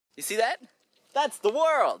You see that? That's the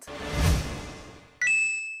world!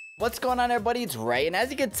 What's going on, everybody? It's Ray, and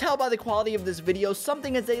as you can tell by the quality of this video,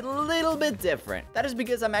 something is a little bit different. That is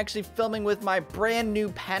because I'm actually filming with my brand new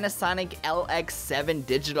Panasonic LX7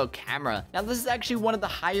 digital camera. Now, this is actually one of the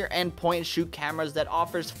higher end point-and-shoot cameras that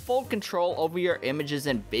offers full control over your images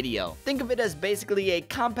and video. Think of it as basically a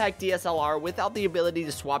compact DSLR without the ability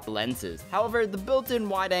to swap lenses. However, the built-in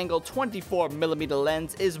wide-angle 24mm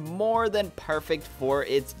lens is more than perfect for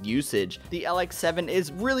its usage. The LX7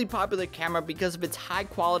 is really popular camera because of its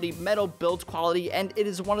high-quality metal build quality, and it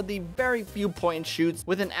is one of the very few point and shoots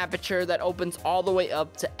with an aperture that opens all the way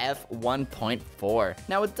up to f1.4.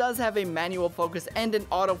 Now, it does have a manual focus and an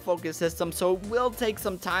autofocus system, so it will take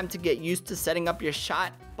some time to get used to setting up your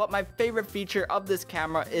shot. But my favorite feature of this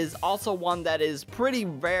camera is also one that is pretty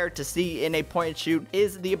rare to see in a point and shoot,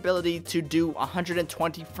 is the ability to do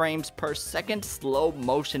 120 frames per second slow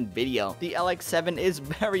motion video. The LX7 is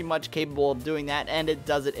very much capable of doing that, and it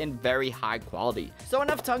does it in very high quality. So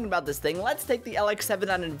enough talking about this thing, let's take the LX7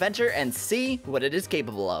 on an adventure and see what it is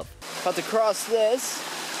capable of. About to cross this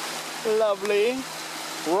lovely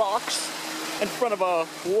rocks in front of a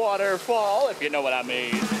waterfall, if you know what I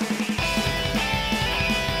mean.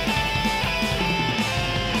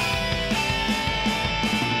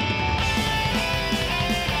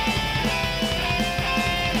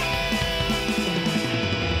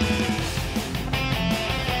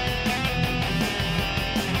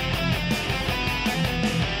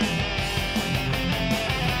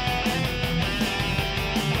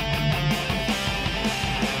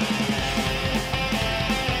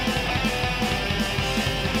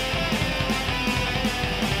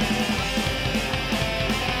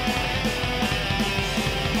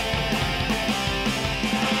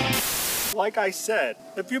 Like I said,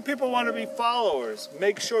 if you people want to be followers,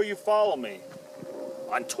 make sure you follow me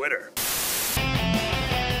on Twitter.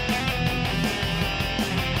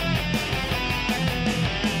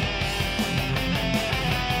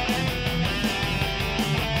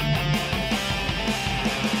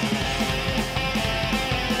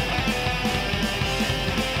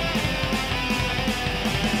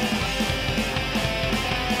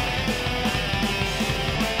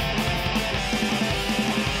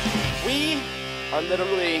 Are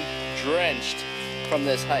literally drenched from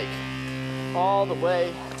this hike all the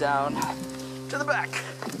way down to the back.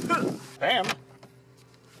 Bam.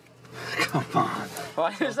 Come on.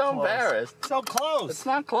 Why are you so embarrassed? So close. It's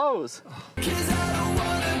not close.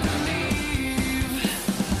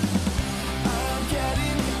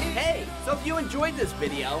 Hey, so if you enjoyed this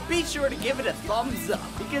video, be sure to give it a thumbs up,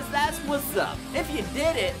 because that's what's up. If you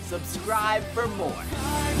did it, subscribe for more.